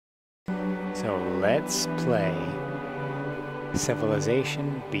So let's play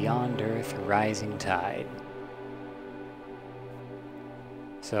Civilization Beyond Earth Rising Tide.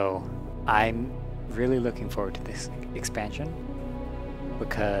 So I'm really looking forward to this expansion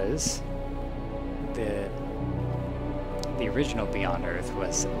because the original Beyond Earth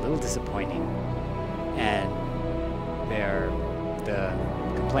was a little disappointing, and the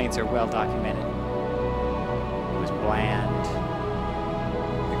complaints are well documented. It was bland.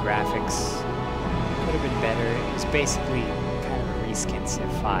 The graphics could have been better. It was basically kind of a reskin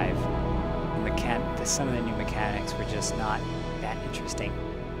Civ 5. Some of the new mechanics were just not that interesting.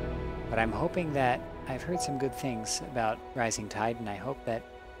 But I'm hoping that I've heard some good things about Rising Tide, and I hope that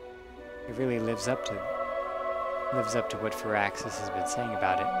it really lives up to what Firaxis has been saying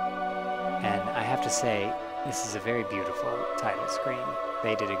about it. And I have to say, this is a very beautiful title screen.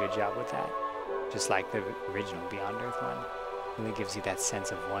 They did a good job with that, just like the original Beyond Earth one. It really gives you that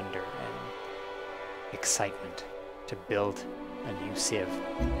sense of wonder and excitement to build a new Civ.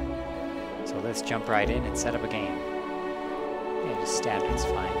 So let's jump right in and set up a game. Yeah, just standard's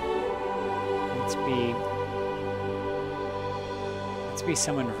fine. Let's be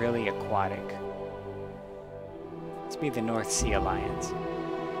someone really aquatic. Let's be the North Sea Alliance,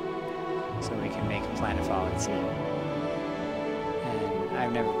 so we can make planetfall at sea. And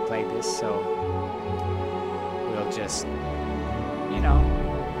I've never played this, so we'll just,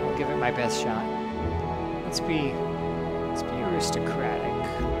 we'll give it my best shot. Let's be aristocratic.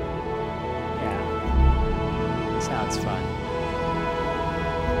 Yeah, sounds fun.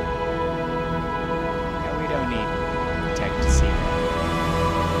 Yeah, we don't need tech to see that.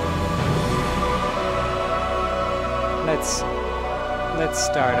 Let's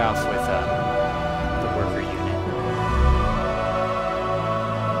start off with the worker unit.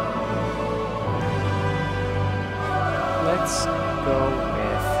 Let's go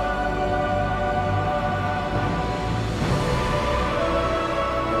with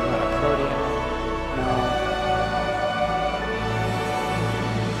a protein. No.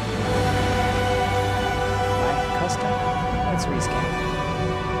 Custom. Let's rescan.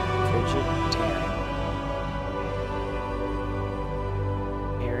 Frigid Terran.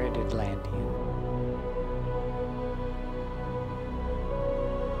 Atlantean.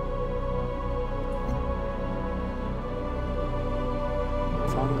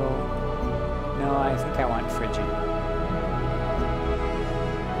 Fungal. No, I think I want frigid.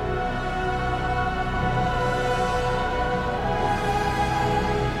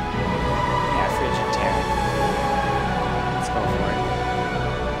 Yeah, frigid Terran. Let's go for it.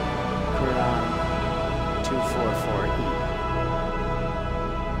 Quran 244E.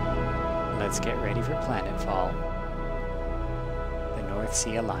 Let's get ready for planetfall. The North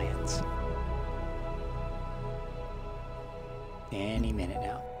Sea Alliance. Any minute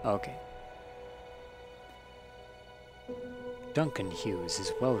now. Okay. Duncan Hughes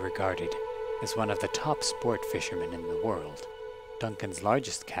is well regarded as one of the top sport fishermen in the world. Duncan's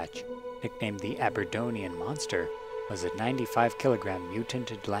largest catch, nicknamed the Aberdonian Monster, was a 95-kilogram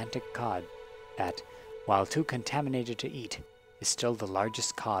mutant Atlantic cod that, while too contaminated to eat, is still the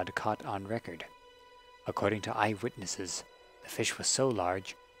largest cod caught on record. According to eyewitnesses, the fish was so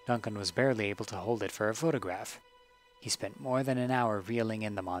large, Duncan was barely able to hold it for a photograph. He spent more than an hour reeling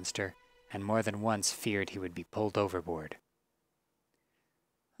in the monster, and more than once feared he would be pulled overboard.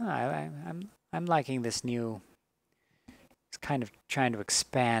 I'm liking this new. It's kind of trying to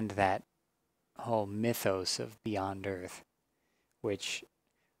expand that whole mythos of Beyond Earth, which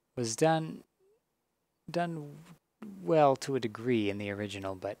was done well to a degree in the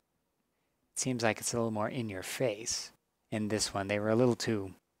original, but it seems like it's a little more in your face. In this one, they were a little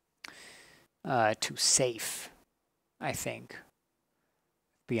too safe, I think,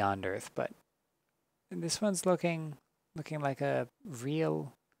 Beyond Earth. But this one's looking like a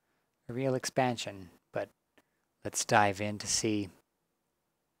real expansion. But let's dive in to see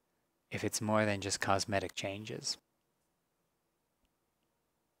if it's more than just cosmetic changes.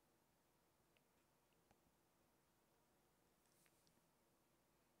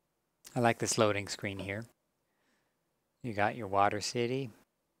 I like this loading screen here. You got your water city.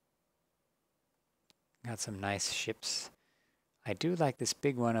 Got some nice ships. I do like this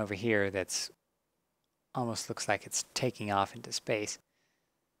big one over here that's almost looks like it's taking off into space.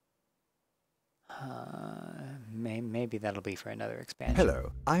 Maybe that'll be for another expansion.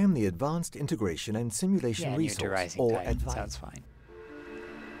 Hello, I am the Advanced Integration and Simulation Resource, Rising or Tide. Sounds fine.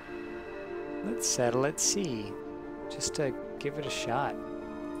 Let's settle at sea, just to give it a shot.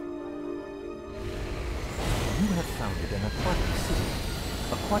 You have founded an aquatic city.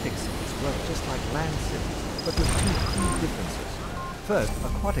 Aquatic cities work just like land cities, but with two key differences. First,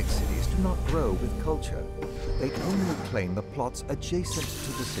 aquatic cities do not grow with culture. They only claim the plots adjacent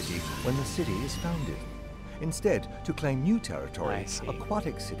to the city when the city is founded. Instead, to claim new territory,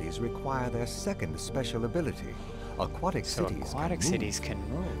 aquatic cities require their second special ability. Aquatic cities can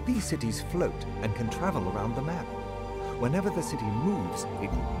move. These cities float and can travel around the map. Whenever the city moves,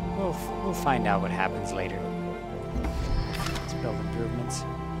 it... We'll find out what happens later. Let's build improvements.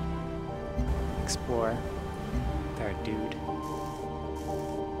 Explore. With our dude.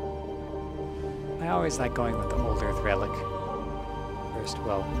 I always like going with the Old Earth Relic. First,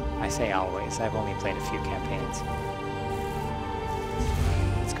 well, I say always. I've only played a few campaigns.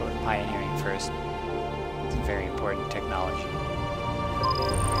 Let's go with Pioneering first. It's a very important technology.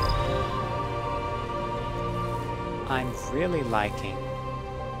 I'm really liking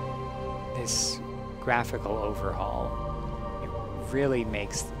this graphical overhaul. It really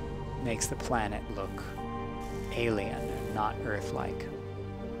makes the planet look alien and not Earth-like.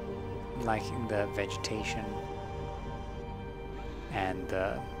 Liking the vegetation and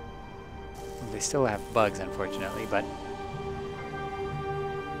they still have bugs, unfortunately, but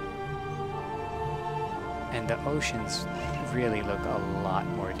and the oceans really look a lot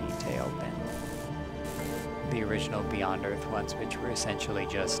more detailed than the original Beyond Earth ones, which were essentially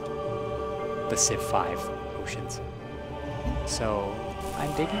just the Civ 5 oceans. So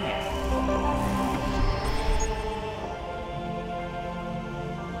I'm digging it.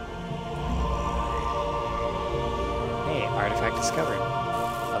 Artifact discovered.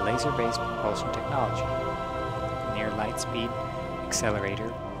 A laser-based propulsion technology. Near light speed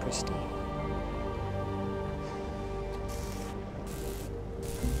accelerator pristine.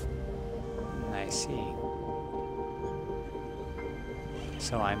 I see.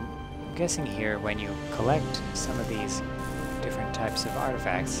 So I'm guessing here when you collect some of these different types of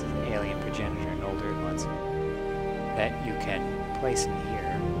artifacts, alien progenitor and old Earth ones, that you can place in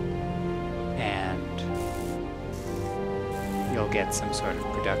here and you'll get some sort of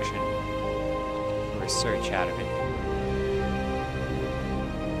production research out of it.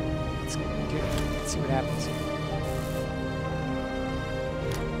 Let's do it. Let's see what happens. If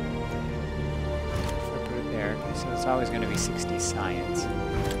I put it there, so it's always going to be 60 science.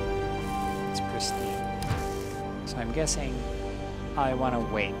 It's pristine. So I'm guessing I want to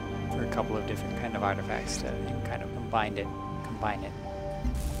wait for a couple of different kind of artifacts to kind of combine it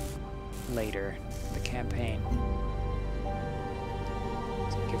later in the campaign.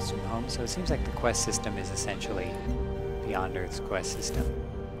 Gives some home. So it seems like the quest system is essentially Beyond Earth's quest system,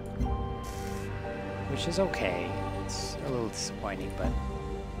 which is okay. It's a little disappointing, but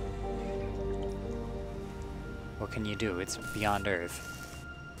what can you do? It's Beyond Earth.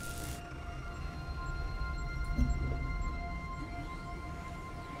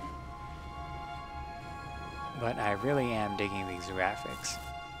 But I really am digging these graphics.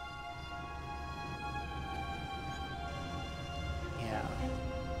 Yeah.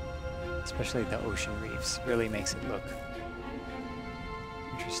 Especially the ocean reefs really makes it look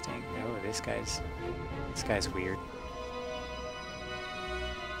interesting. Oh, this guy's weird.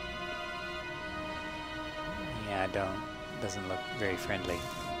 Yeah, doesn't look very friendly.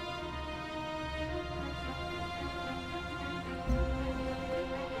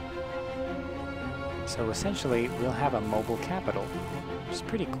 So essentially, we'll have a mobile capital, which is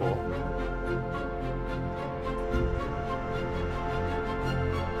pretty cool.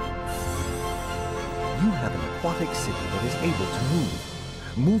 You have an aquatic city that is able to move.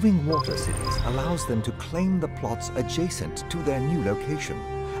 Moving water cities allows them to claim the plots adjacent to their new location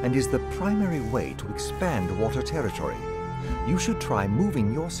and is the primary way to expand water territory. You should try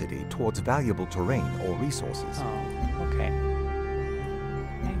moving your city towards valuable terrain or resources. Oh, okay.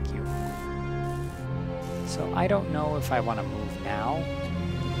 Thank you. So I don't know if I want to move now.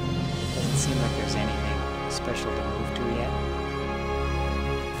 Doesn't seem like there's anything special to move to yet.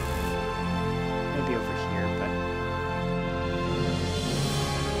 Maybe over here, but...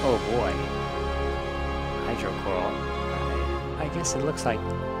 Oh boy. Hydrocoral. I guess it looks like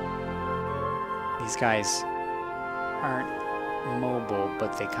these guys aren't mobile,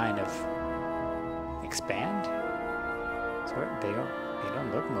 but they kind of expand. So they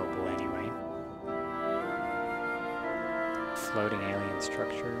don't look mobile anyway. Floating alien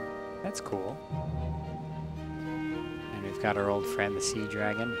structure. That's cool. And we've got our old friend, the sea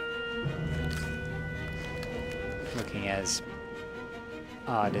dragon. Looking as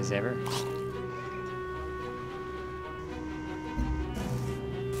odd as ever.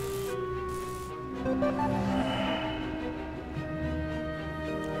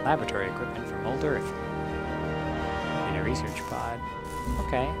 Laboratory equipment from old Earth. And a research pod.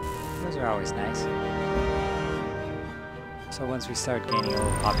 Okay, those are always nice. So So once we start gaining a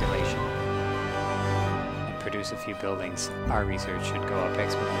little population and produce a few buildings, our research should go up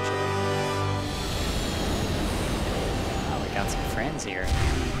exponentially. Oh, we got some friends here.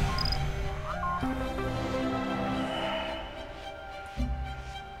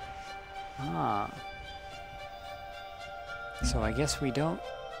 Ah. So I guess we don't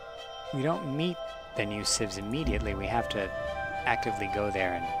meet the new civs immediately. We have to actively go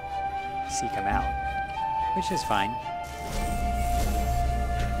there and seek them out, which is fine.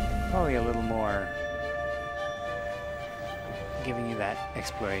 Probably a little more giving you that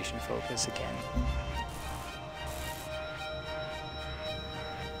exploration focus again.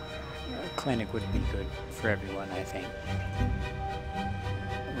 A clinic would be good for everyone, I think.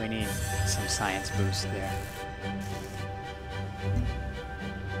 We need some science boost there.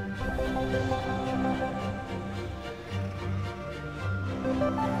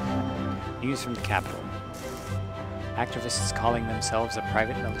 News from the capital. Activists calling themselves a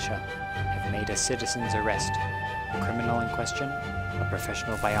private militia have made a citizen's arrest. The criminal in question, a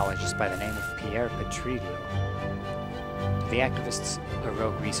professional biologist by the name of Pierre Petrillo. The activists, a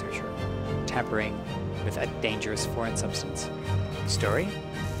rogue researcher, tampering with a dangerous foreign substance. Story?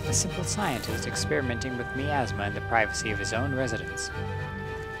 A simple scientist experimenting with miasma in the privacy of his own residence.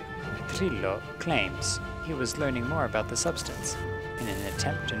 Petrillo claims he was learning more about the substance in an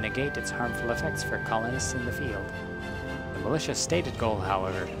attempt to negate its harmful effects for colonists in the field. The militia's stated goal,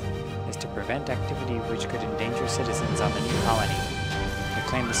 however, is to prevent activity which could endanger citizens on the new colony. They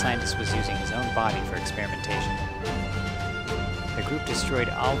claim the scientist was using his own body for experimentation. The group destroyed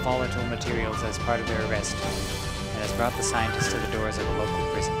all volatile materials as part of their arrest and has brought the scientist to the doors of a local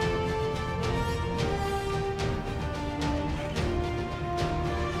prison.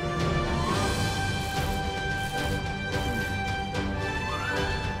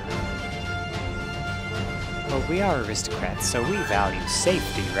 Well, we are aristocrats, so we value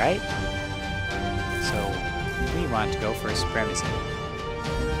safety, right? So we want to go for supremacy.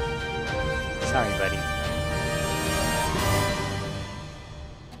 Sorry, buddy.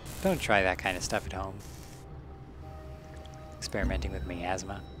 Don't try that kind of stuff at home. Experimenting with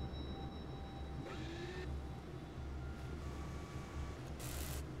miasma.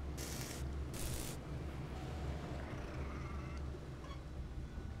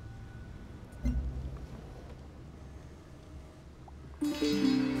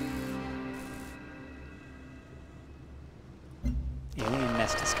 Alien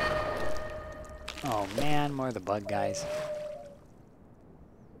nest discovered. Oh man, more of the bug guys.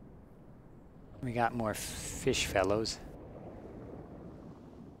 We got more fish fellows.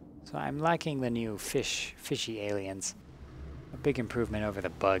 So I'm liking the new fishy aliens. A big improvement over the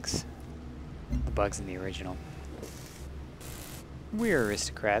bugs. The bugs in the original. We're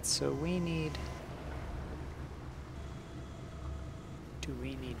aristocrats, so we need... Do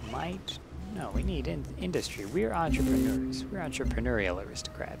we need might? No, we need industry. We're entrepreneurs. We're entrepreneurial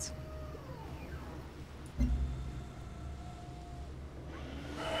aristocrats.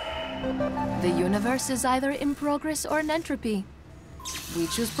 The universe is either in progress or in entropy. We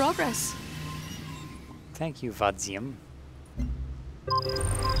choose progress. Thank you, Vadzium.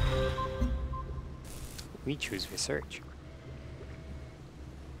 We choose research.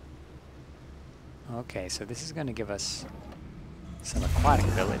 Okay, so this is going to give us some aquatic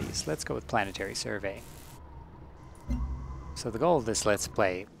abilities. Let's go with planetary survey. So the goal of this Let's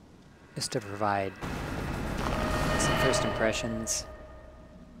Play is to provide some first impressions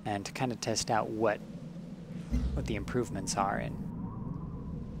and to kind of test out what the improvements are in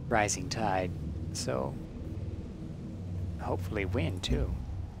Rising Tide. So hopefully win too.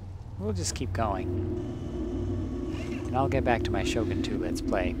 We'll just keep going. And I'll get back to my Shogun 2 Let's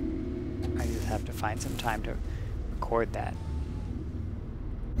Play. I just have to find some time to record that.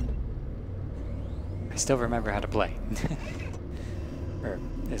 I still remember how to play. Or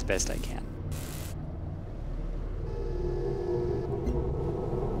as best I can.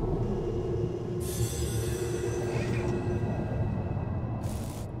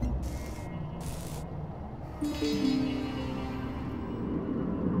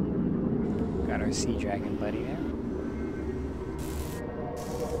 Got our sea dragon buddy there.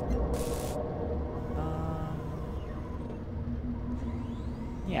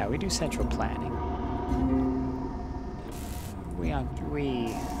 Yeah, we do central planning.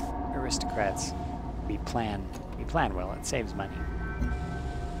 We aristocrats, we plan well. It saves money.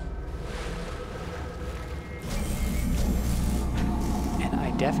 And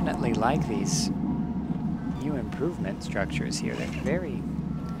I definitely like these new improvement structures here. They're very,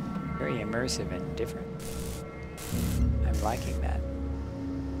 very immersive and different. I'm liking that.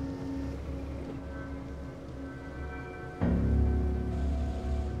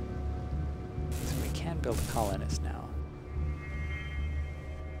 build a colonist now.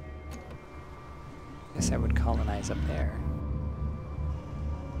 Guess I would colonize up there.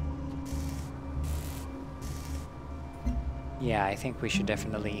 Yeah, I think we should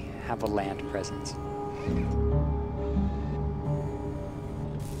definitely have a land presence.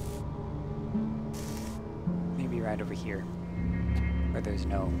 Maybe right over here, where there's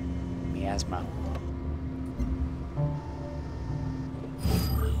no miasma.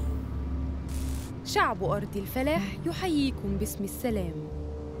 شعب أرض الفلاح يحييكم باسم السلام.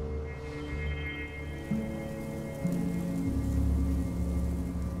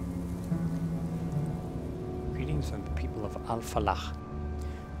 Greetings from the people of Al-Falah.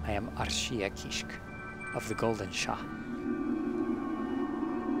 I am Arshia Kishk of the Golden Shah.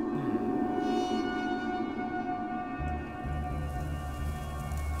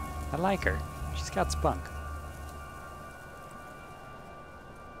 I like her. She's got spunk.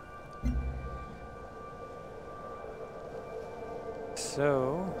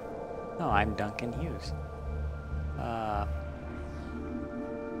 So, oh, I'm Duncan Hughes.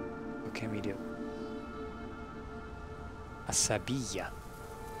 What can we do? Asabiya.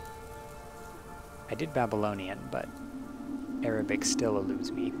 I did Babylonian, but Arabic still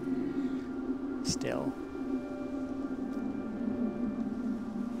eludes me. Still.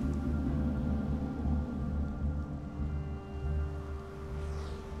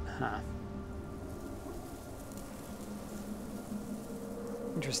 Huh.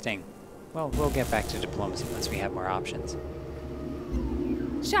 Interesting. Well, we'll get back to diplomacy once we have more options.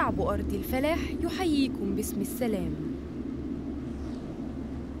 شعب أرض الفلاح يحييكم باسم السلام.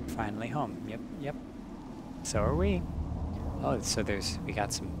 Finally home. Yep. So are we. Oh, so we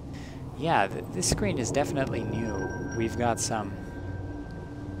got some... Yeah, this screen is definitely new. We've got some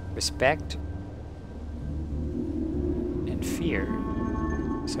respect and fear.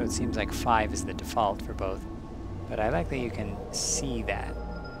 So it seems like 5 is the default for both. But I like that you can see that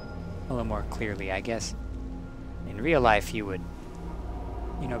a little more clearly. I guess in real life you would,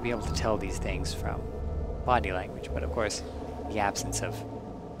 you know, be able to tell these things from body language. But of course, the absence of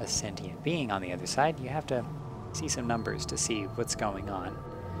a sentient being on the other side, you have to see some numbers to see what's going on,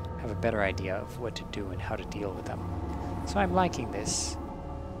 have a better idea of what to do and how to deal with them. So I'm liking this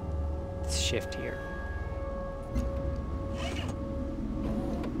shift here.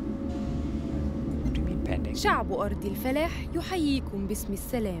 What do you mean pending? شعب أرض الفلاح يحييكم باسم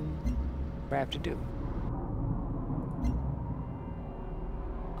السلام. What do I have to do?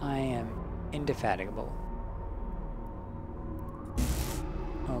 I am indefatigable.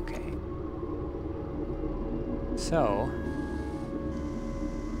 Okay. So...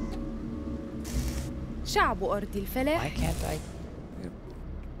 شعب أرض الفلاح. Why can't I...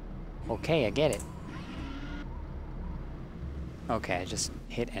 Okay, I get it. Okay, I just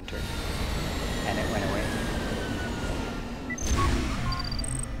hit enter. And it went away.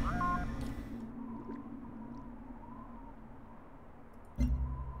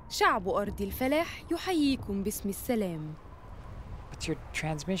 شعب أرض الفلاح يحييكم باسم السلام. What's your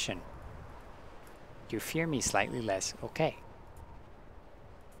transmission? You fear me slightly less. Okay.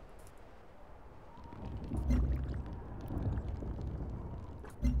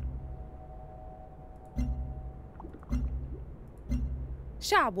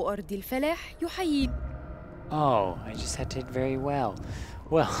 شعب أرض الفلاح يحييكم. Oh, I just had to hit very well.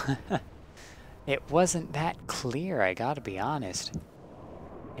 Well, it wasn't that clear, I gotta be honest.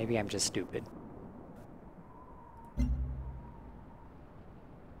 Maybe I'm just stupid.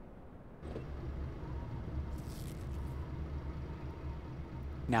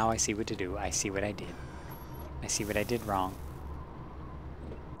 Now I see what to do. I see what I did. I see what I did wrong.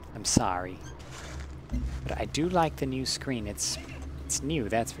 I'm sorry. But I do like the new screen. It's new,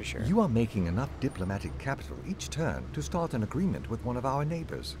 that's for sure. You are making enough diplomatic capital each turn to start an agreement with one of our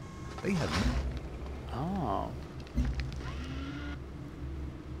neighbors. They have... Oh.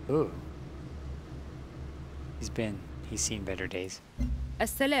 Ooh. He's seen better days.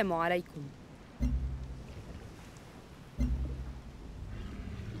 السلام عليكم.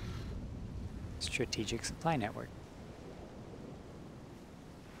 Strategic supply network.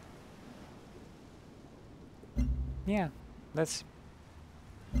 Yeah, it's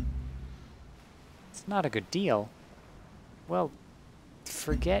not a good deal. Well,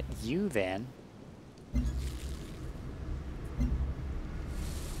 forget you then.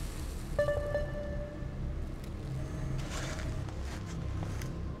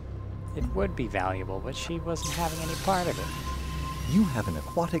 It would be valuable, but she wasn't having any part of it. You have an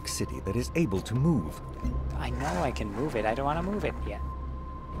aquatic city that is able to move. I know I can move it. I don't want to move it yet.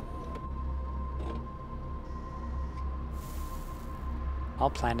 All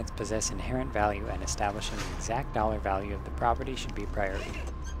planets possess inherent value, and establishing the exact dollar value of the property should be a priority.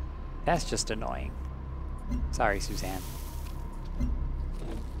 That's just annoying. Sorry, Suzanne.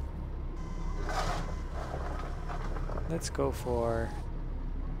 Let's go for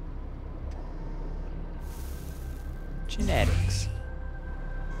genetics.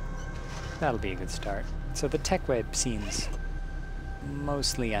 That'll be a good start. So the tech web seems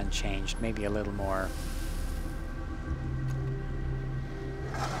mostly unchanged, maybe a little more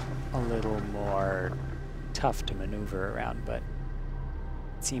tough to maneuver around, but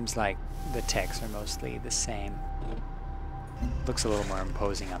it seems like the techs are mostly the same. Looks a little more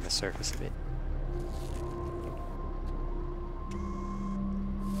imposing on the surface of it.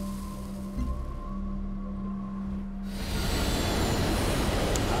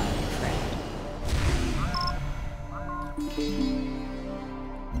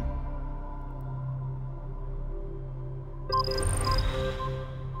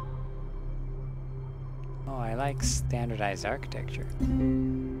 Oh, I like standardized architecture.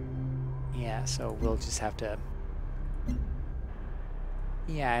 Yeah, so we'll just have to...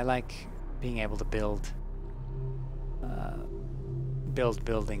 Yeah, I like being able to build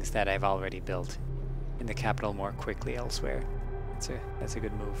buildings that I've already built in the capital more quickly elsewhere. That's a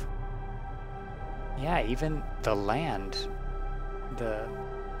good move. Yeah, even the land, the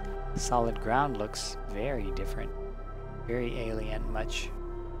solid ground looks very different, very alien, much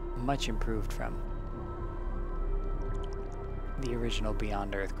improved from the original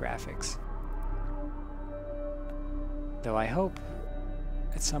Beyond Earth graphics. Though I hope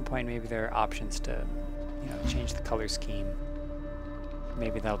at some point maybe there are options to, you know, change the color scheme.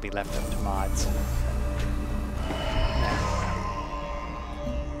 Maybe that'll be left up to mods. Yeah.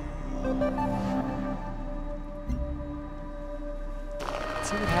 Let's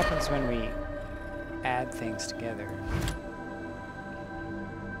see what happens when we add things together.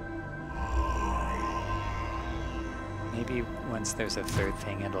 Maybe once there's a third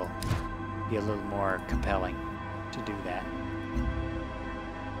thing, it'll be a little more compelling to do that.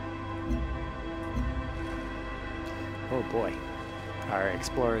 Oh boy, our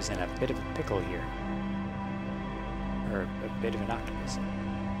explorer's in a bit of a pickle here. Or a bit of an octopus.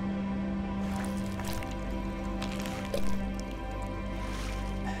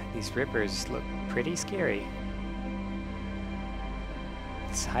 These rippers look pretty scary.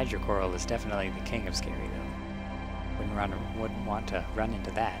 This hydrocoral is definitely the king of scary, though. Wouldn't want to run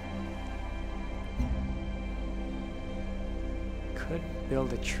into that. Could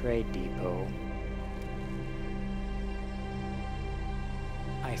build a trade depot.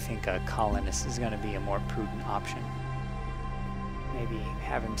 I think a colonist is going to be a more prudent option. Maybe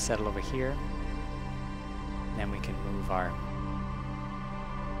have him settle over here. Then we can move our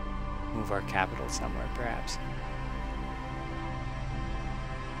capital somewhere, perhaps.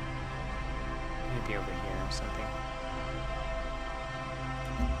 Maybe over here or something.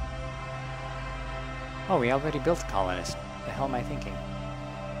 Oh, we already built a colonist. The hell am I thinking?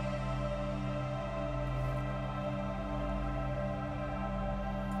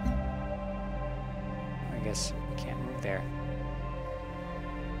 I guess we can't move there.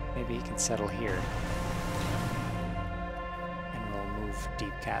 Maybe he can settle here. And we'll move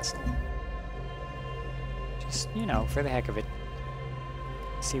Deep Castle. Just, you know, for the heck of it.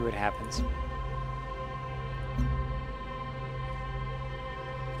 See what happens.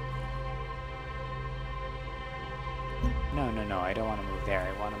 No, I don't want to move there.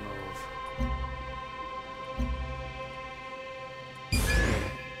 I want to move...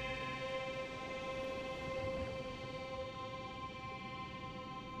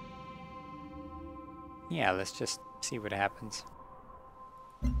 Yeah, let's just see what happens.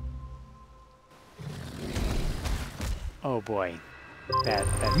 Oh boy. That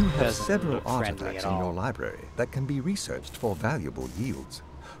you have doesn't several look friendly artifacts at in your all. library that can be researched for valuable yields.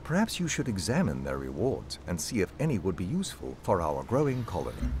 Perhaps you should examine their rewards and see if any would be useful for our growing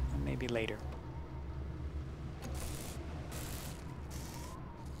colony. Maybe later.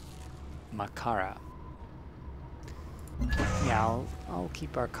 Makara. Yeah, I'll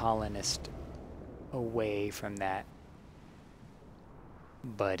keep our colonist away from that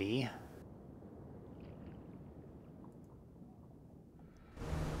buddy.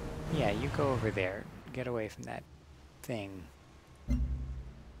 Yeah, you go over there. Get away from that thing.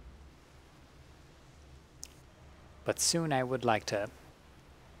 But soon I would like to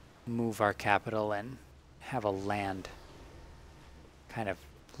move our capital and have a land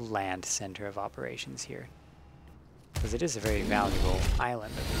center of operations here. Because it is a very valuable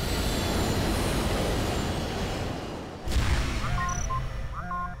island.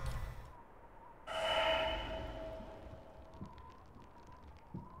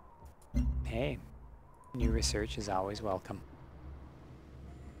 Hey, new research is always welcome.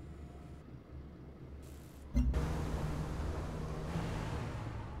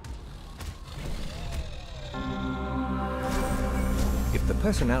 If the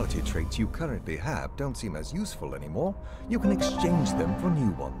personality traits you currently have don't seem as useful anymore, you can exchange them for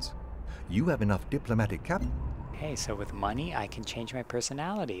new ones. You have enough diplomatic cap. Hey, so with money, I can change my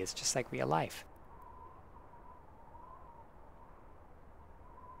personality. It's just like real life.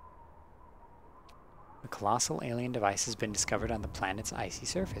 A colossal alien device has been discovered on the planet's icy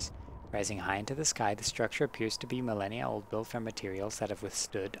surface. Rising high into the sky, the structure appears to be millennia old, built from materials that have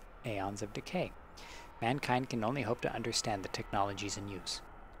withstood aeons of decay. Mankind can only hope to understand the technologies in use.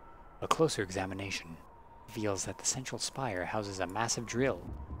 A closer examination reveals that the central spire houses a massive drill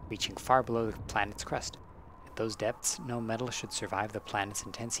reaching far below the planet's crust. At those depths, no metal should survive the planet's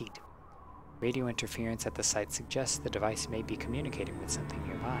intense heat. Radio interference at the site suggests the device may be communicating with something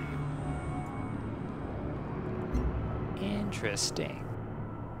nearby. Interesting.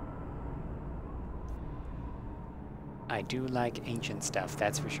 I do like ancient stuff,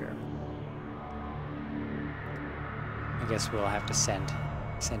 that's for sure. I guess we'll have to send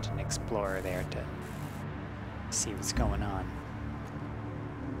an explorer there to see what's going on.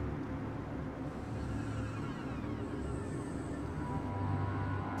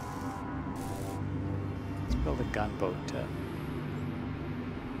 Let's build a gunboat to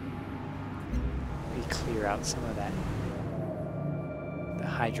maybe clear out some of that, the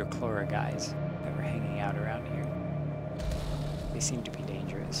hydrochlora guys that were hanging out around here. They seem to be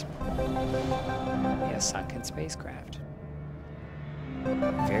dangerous. Yeah, sunken spacecraft.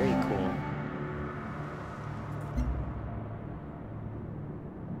 Very cool.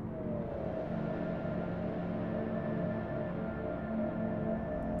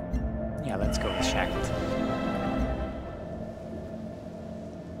 Yeah, let's go with Shackleton.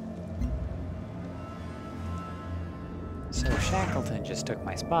 So Shackleton just took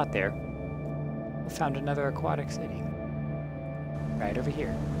my spot there. We found another aquatic city. Right over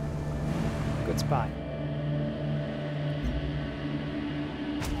here. Good spot.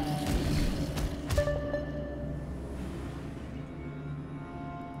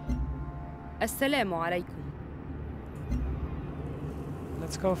 السلام عليكم.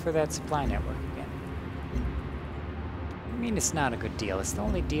 Let's go for that supply network again. I mean, it's not a good deal. It's the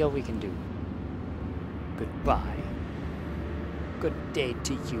only deal we can do. Goodbye. Good day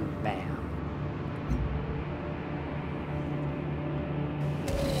to you, ma'am.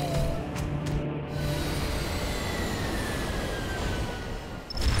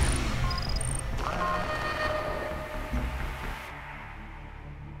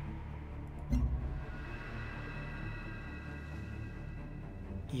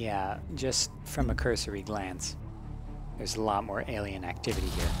 Yeah, just from a cursory glance, there's a lot more alien activity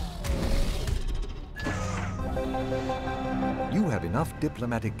here. You have enough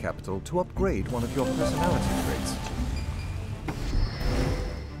diplomatic capital to upgrade one of your personality traits.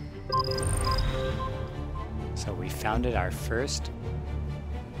 So we founded our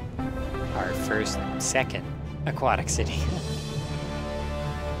second aquatic city.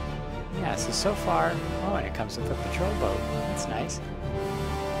 Yeah, so far, oh, and it comes with a patrol boat. That's nice.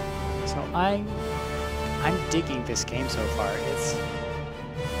 So I'm digging this game so far.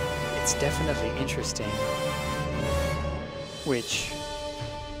 It's definitely interesting.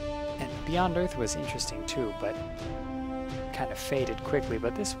 And Beyond Earth was interesting too, but kind of faded quickly.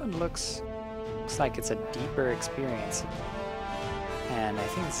 But this one looks like it's a deeper experience, and I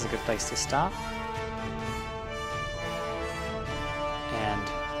think this is a good place to stop. And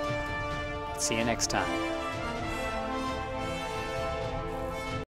see you next time.